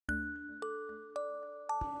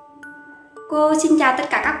Cô xin chào tất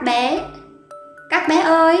cả các bé. Các bé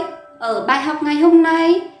ơi, ở bài học ngày hôm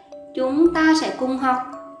nay, chúng ta sẽ cùng học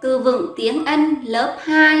từ vựng tiếng Anh lớp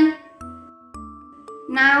 2.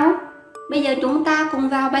 Nào, bây giờ chúng ta cùng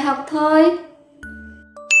vào bài học thôi.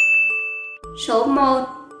 Số 1.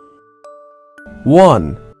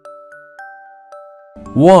 One.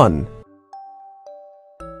 One.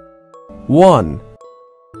 One.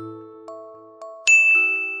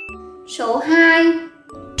 Số 2.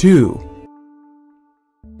 Two.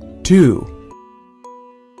 Two.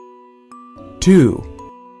 Two.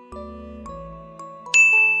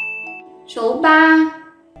 Số 3.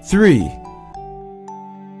 Three.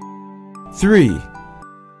 Three.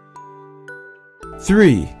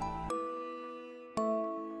 Three.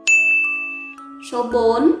 Số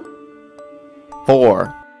 4. Four.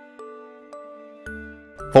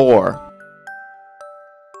 Four.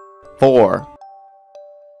 Four.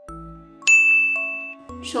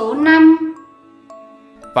 Số 5.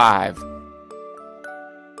 Five.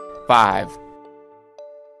 Five.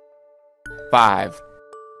 Five.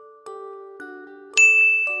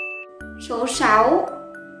 Số 6.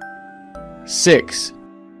 Six.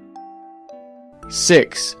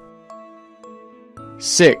 Six.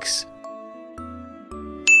 Six.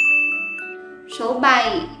 Số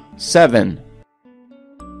 7. Seven.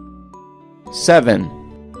 Seven.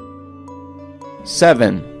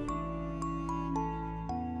 Seven.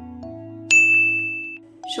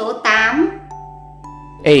 Số 8.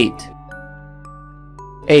 Eight.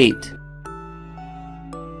 Eight.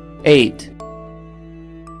 Eight.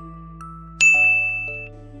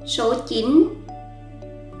 Số 9.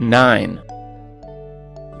 Nine.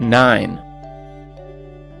 Nine.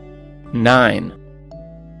 Nine.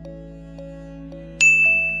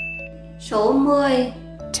 Số 10.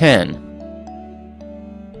 Ten.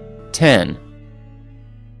 Ten.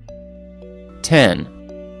 Ten.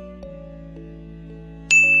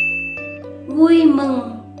 Vui mừng.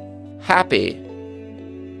 Happy.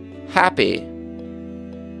 Happy.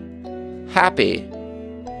 Happy.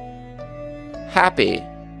 Happy.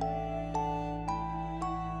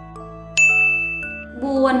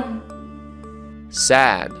 Buồn.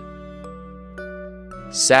 Sad.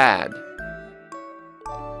 Sad.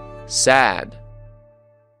 Sad.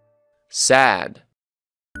 Sad.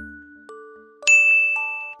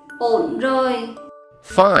 Ổn rồi.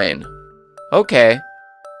 Fine. Okay.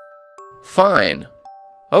 Fine.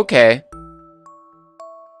 Okay.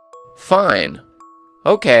 Fine.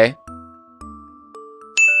 Okay.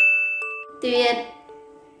 Tuyệt.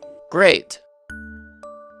 Great.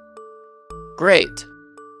 Great.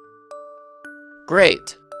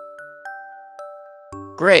 Great.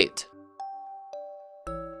 Great.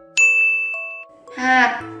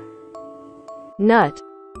 Hạt. Nut.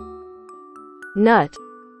 Nut.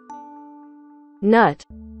 Nut.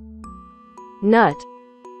 Nut.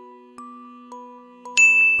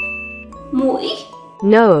 Mũi.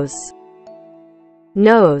 Nose.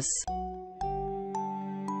 Nose.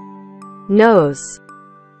 Nose.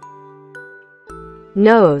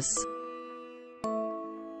 Nose.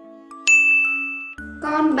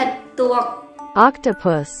 Con bạch tuộc.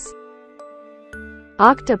 Octopus.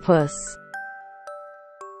 Octopus.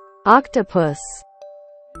 Octopus.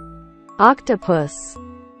 Octopus.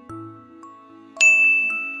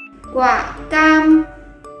 Quả cam.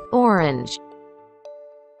 Orange.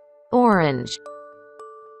 Orange.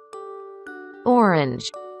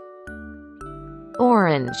 Orange.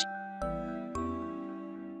 Orange.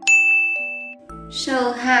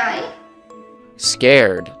 Sợ hãi.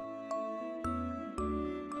 Scared.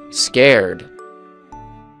 Scared.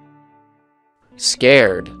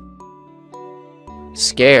 Scared.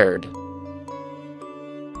 Scared.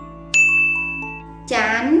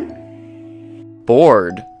 Chán.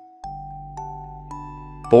 Bored.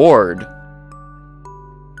 Bored.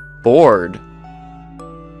 Bored.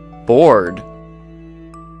 Bored.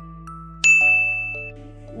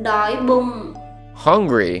 Đói bụng.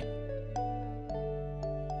 Hungry.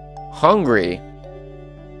 Hungry.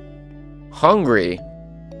 Hungry.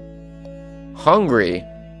 Hungry.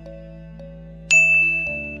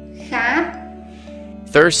 Khát.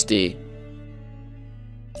 Thirsty.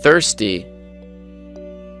 Thirsty.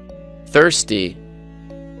 Thirsty.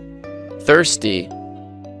 Thirsty.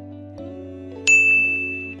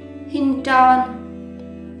 Hình tròn.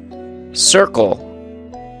 Circle.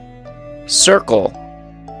 Circle.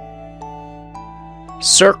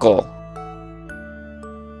 Circle.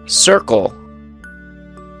 Circle.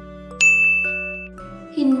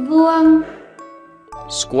 Hình vuông.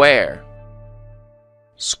 Square.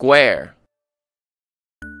 Square.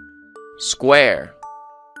 Square.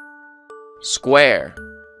 Square.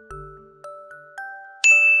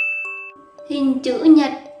 Hình chữ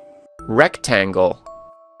nhật. rectangle,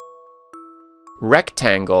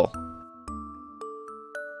 rectangle,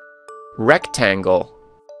 rectangle,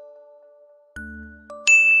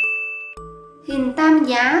 Hình tam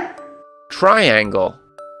giác. triangle,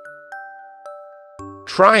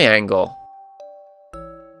 triangle,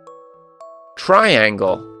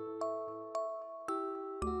 triangle,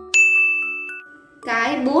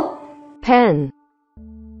 Cái bút. pen,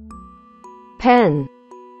 pen,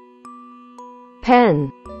 pen,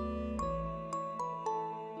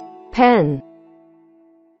 pen,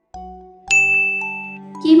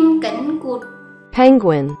 Chim cánh cụt.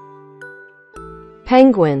 penguin,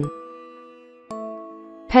 penguin,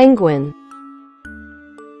 penguin,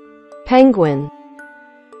 penguin,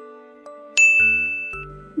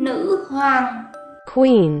 Nữ hoàng.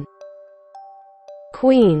 queen,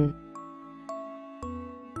 queen,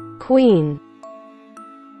 queen,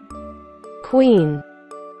 queen,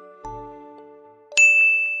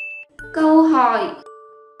 Câu hỏi.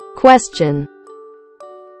 question,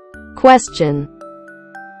 question,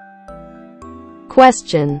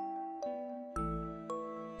 question,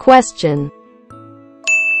 question,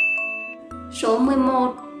 Số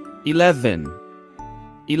 11. 11,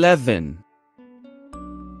 11,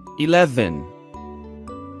 11,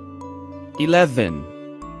 11,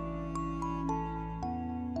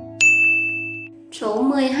 Số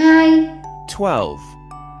 12. 12,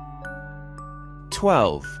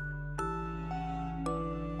 12,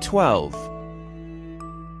 12,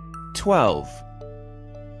 12,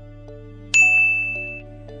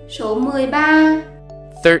 Số 13.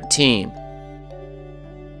 13,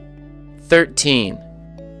 13,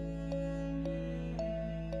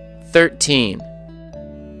 13,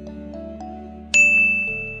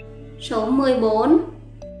 Số 14.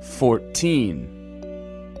 14,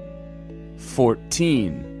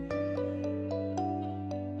 14,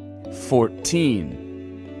 14,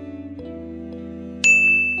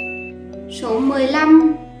 Số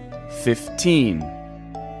 15. 15,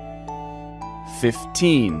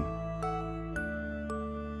 15,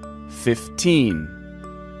 15,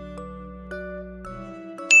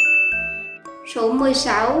 Số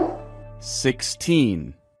 16.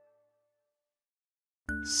 16,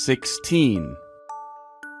 16,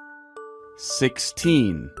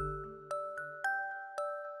 16,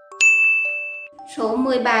 Số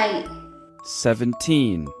 17.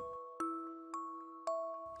 17,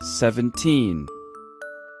 17,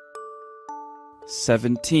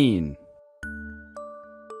 17,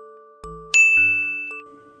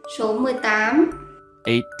 Số 18.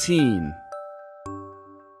 18,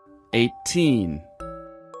 18,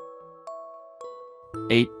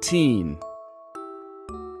 18,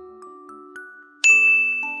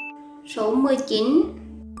 Số 19.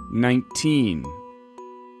 19,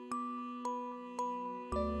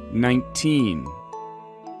 19,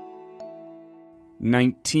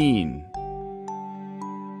 19,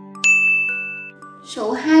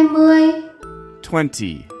 Số 20.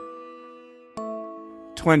 20,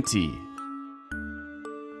 20,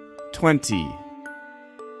 20,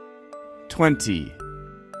 20,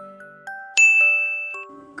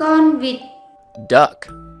 Con vịt. duck,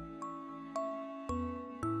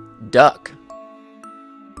 duck,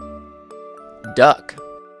 duck,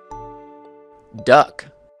 duck,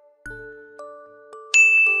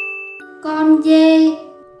 Con dê.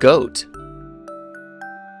 goat,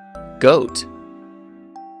 goat,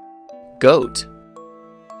 goat,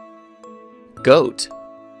 goat,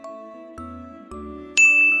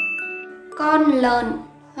 Con lợn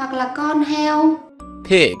hoặc là con heo.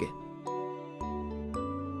 pig,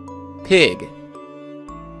 pig,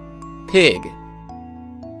 pig,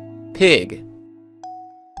 pig,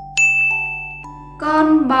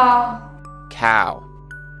 Con bò. cow,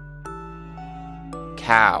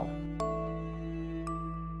 cow,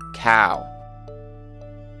 cow,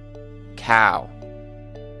 cow,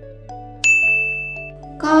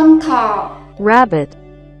 Con thỏ. rabbit,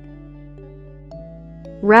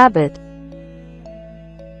 rabbit,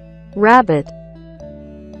 rabbit,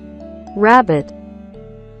 rabbit,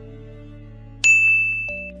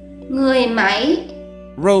 Người máy.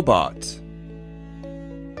 robot,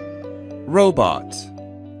 robot,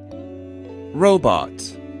 robot,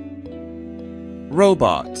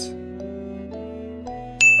 robot,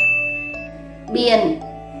 Biển.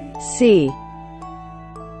 sea,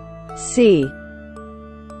 sea,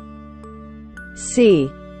 sea,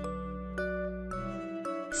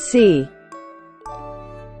 sea,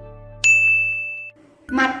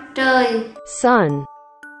 Mặt trời. sun,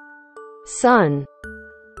 sun,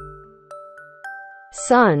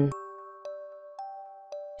 sun,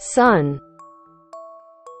 sun,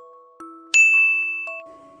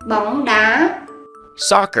 bóng đá,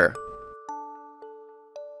 soccer,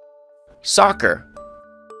 soccer,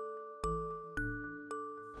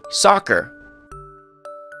 soccer,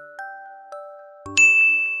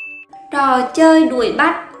 trò chơi đuổi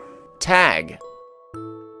bắt, tag,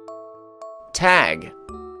 tag,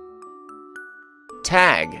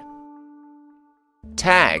 tag,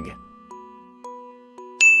 tag,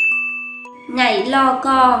 nhảy lò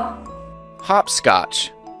cò,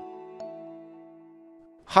 hopscotch,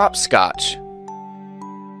 hopscotch,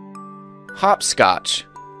 hopscotch,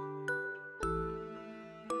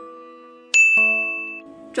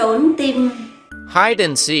 trốn tìm, hide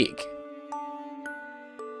and seek,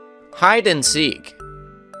 hide and seek,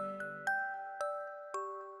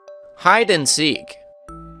 hide and seek,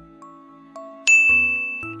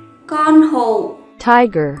 con hổ,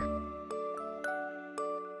 tiger,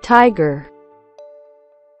 tiger,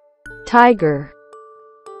 tiger,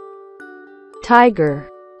 tiger,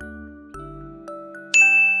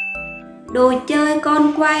 đồ chơi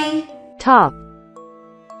con quay, top,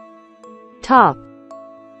 top,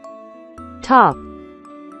 top,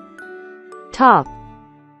 top,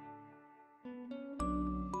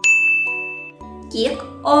 chiếc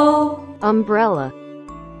ô, umbrella,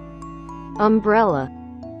 umbrella,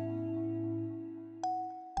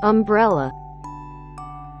 umbrella,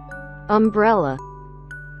 umbrella,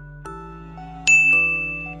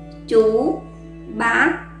 chú,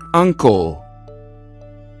 bác, uncle,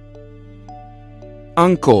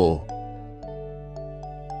 uncle,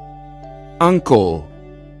 uncle,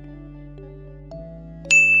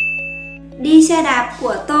 đi xe đạp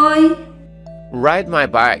của tôi, ride my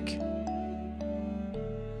bike,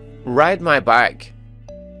 ride my bike,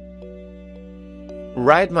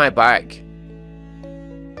 ride my bike,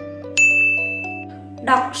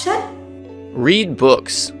 đọc sách, read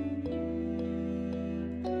books,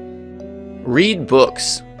 read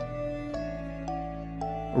books,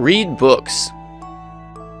 read books,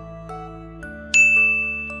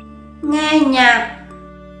 nghe nhạc,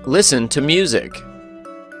 listen to music,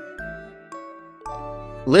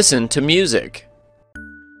 listen to music,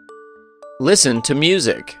 listen to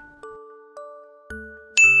music,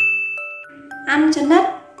 ăn cho nấc,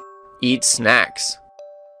 eat snacks,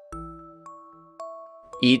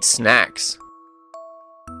 eat snacks,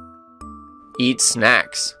 eat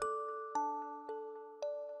snacks,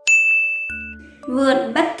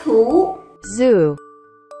 vườn bách thú, zoo,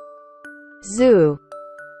 zoo,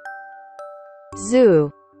 zoo,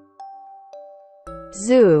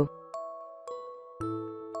 zoo,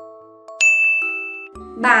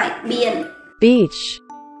 bãi biển, beach,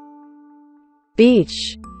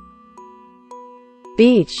 beach,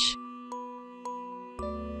 beach,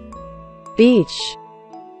 beach,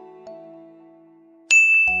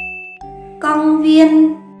 công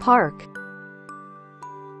viên, park,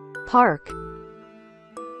 park,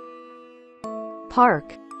 park,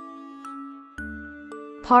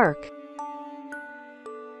 park,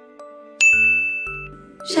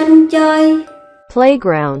 sân chơi,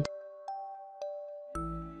 playground,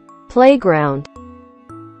 playground,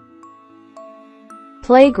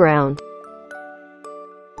 playground,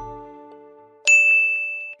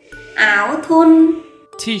 áo thun,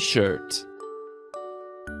 t-shirt,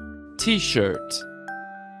 t-shirt,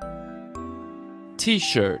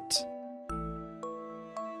 t-shirt,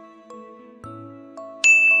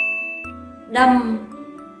 đầm,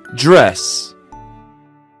 dress,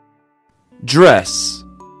 dress,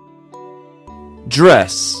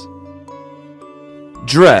 dress,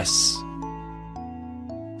 dress,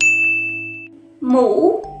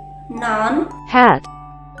 mũ, nón, hat,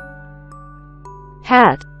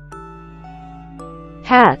 hat,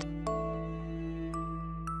 hat,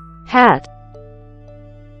 hat,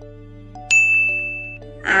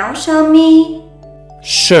 áo sơ mi,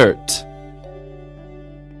 shirt,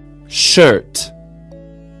 shirt,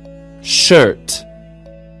 shirt,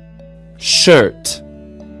 shirt,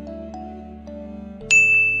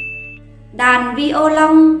 đàn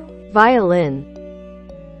violon, violin,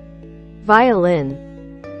 violin,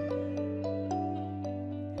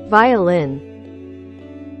 violin,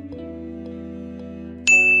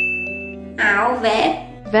 áo vest,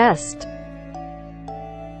 vest,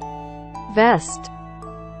 vest,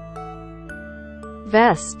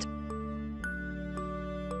 vest,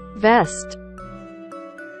 vest,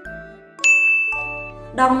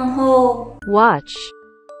 đồng hồ, watch,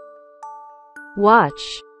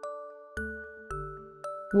 watch,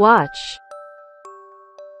 watch,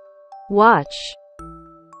 watch,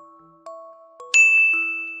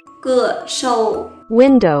 cửa sổ,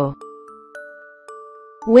 window,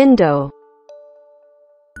 window,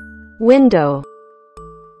 window,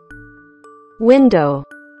 window,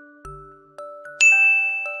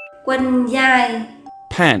 quần dài,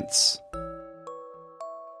 pants,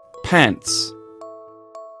 pants,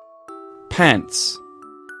 pants,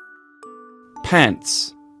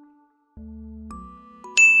 pants.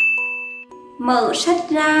 mở sách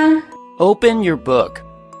ra, Open your book.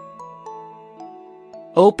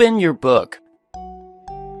 Open your book.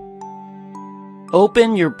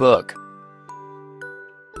 Open your book.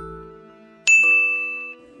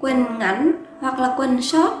 quần ngắn hoặc là quần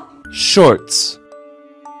short, Shorts,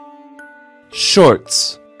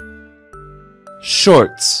 shorts,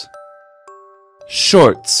 shorts,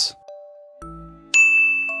 shorts.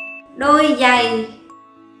 đôi giày,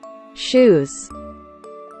 shoes,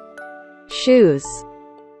 shoes,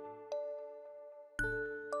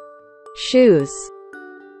 shoes,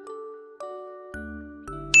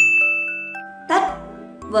 tất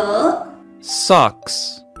vở,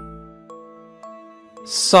 Socks,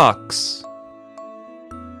 socks,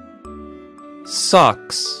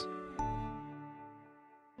 socks.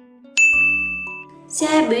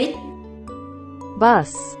 xe buýt,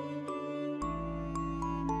 bus,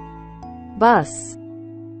 bus,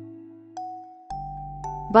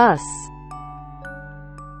 bus,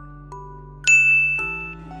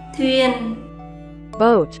 thuyền,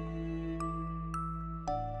 boat,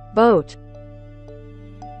 boat,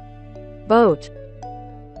 boat,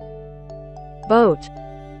 boat,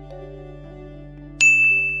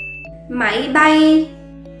 máy bay,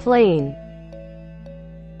 plane,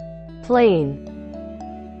 plane,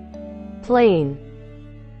 plane,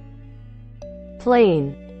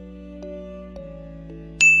 plane,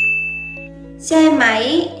 xe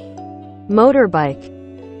máy, motorbike,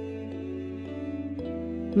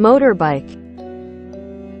 motorbike,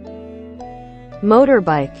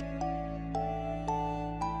 motorbike,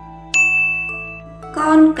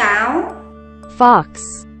 con cáo,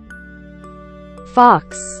 fox,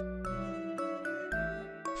 fox,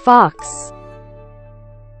 fox,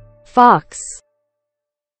 fox,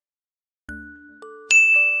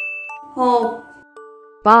 hộp,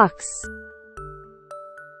 box,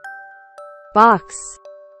 box,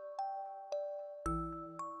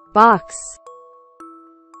 box,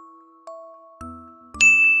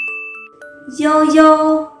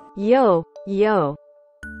 yo-yo, yo, yo,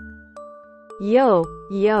 yo,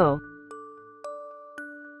 yo,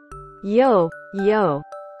 yo, yo,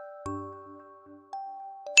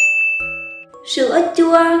 sữa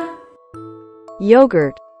chua,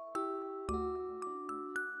 yogurt,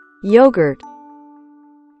 yogurt,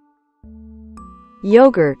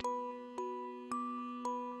 yogurt,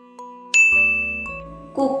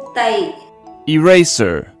 cục tẩy,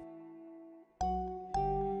 Eraser,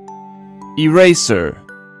 eraser,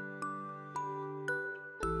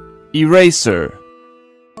 eraser.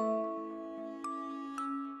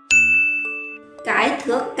 cái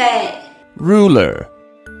thước kẻ, Ruler,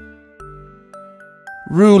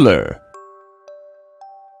 ruler,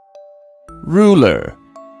 ruler.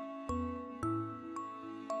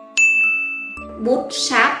 bút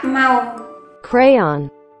sáp màu, crayon,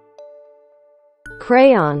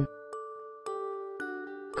 crayon,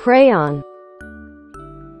 crayon,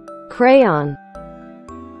 crayon,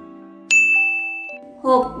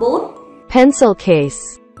 hộp bút, pencil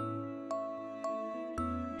case,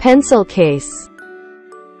 pencil case,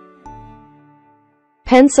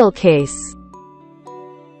 pencil case,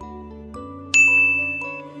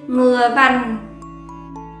 ngựa vằn,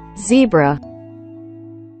 zebra,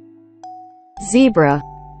 zebra,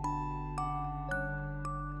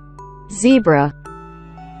 zebra,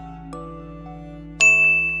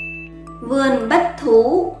 vườn bách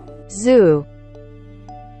thú, zoo,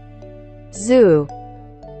 zoo,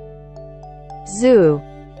 zoo,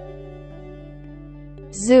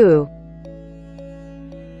 zoo,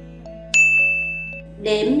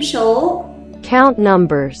 đếm số, count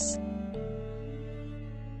numbers,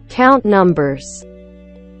 count numbers,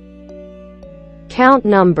 count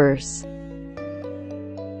numbers,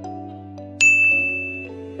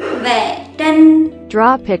 vẽ tranh,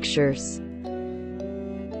 draw pictures,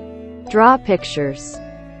 draw pictures,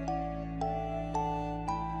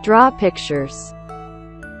 draw pictures,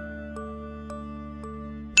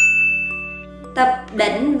 tập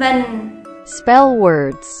đánh vần, spell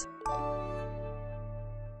words,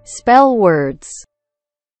 spell words,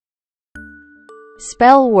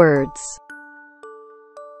 spell words,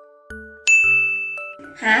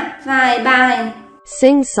 hát vài bài,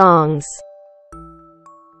 sing songs,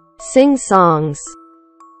 sing songs,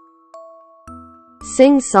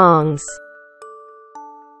 sing songs,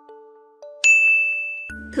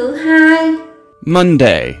 thứ hai,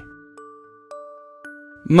 Monday,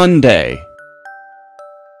 Monday,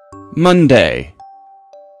 Monday,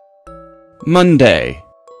 Monday.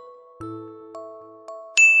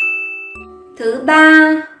 Thứ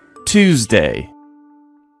ba. Tuesday,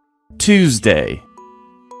 Tuesday,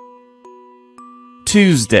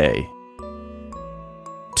 Tuesday,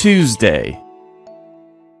 Tuesday.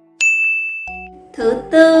 Thứ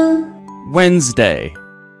tư. Wednesday,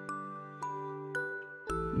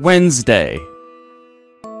 Wednesday,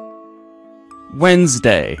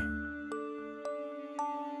 Wednesday.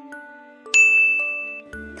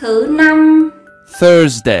 Thứ năm.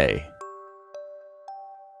 Thursday,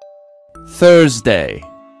 Thursday,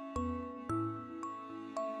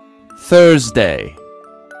 Thursday,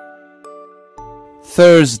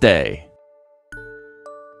 Thursday.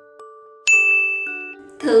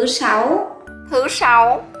 Thứ sáu. Thứ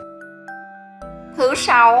sáu. Thứ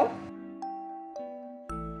sáu.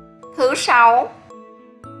 Thứ sáu.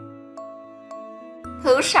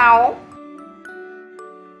 Thứ sáu.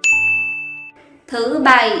 Thứ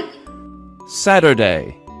bảy.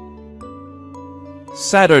 Saturday,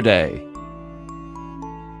 Saturday,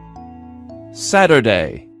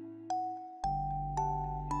 Saturday.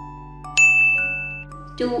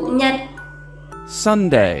 Chủ nhật.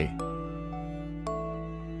 Sunday,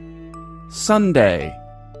 Sunday,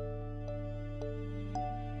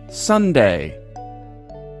 Sunday,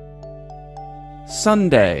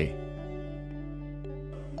 Sunday.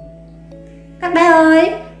 Các bé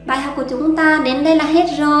ơi, bài học của chúng ta đến đây là hết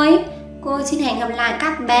rồi. Cô xin hẹn gặp lại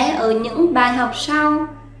các bé ở những bài học sau.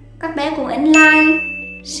 Các bé cùng ấn like,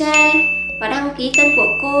 share và đăng ký kênh của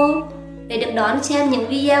cô để được đón xem những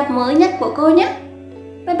video mới nhất của cô nhé.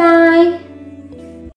 Bye bye!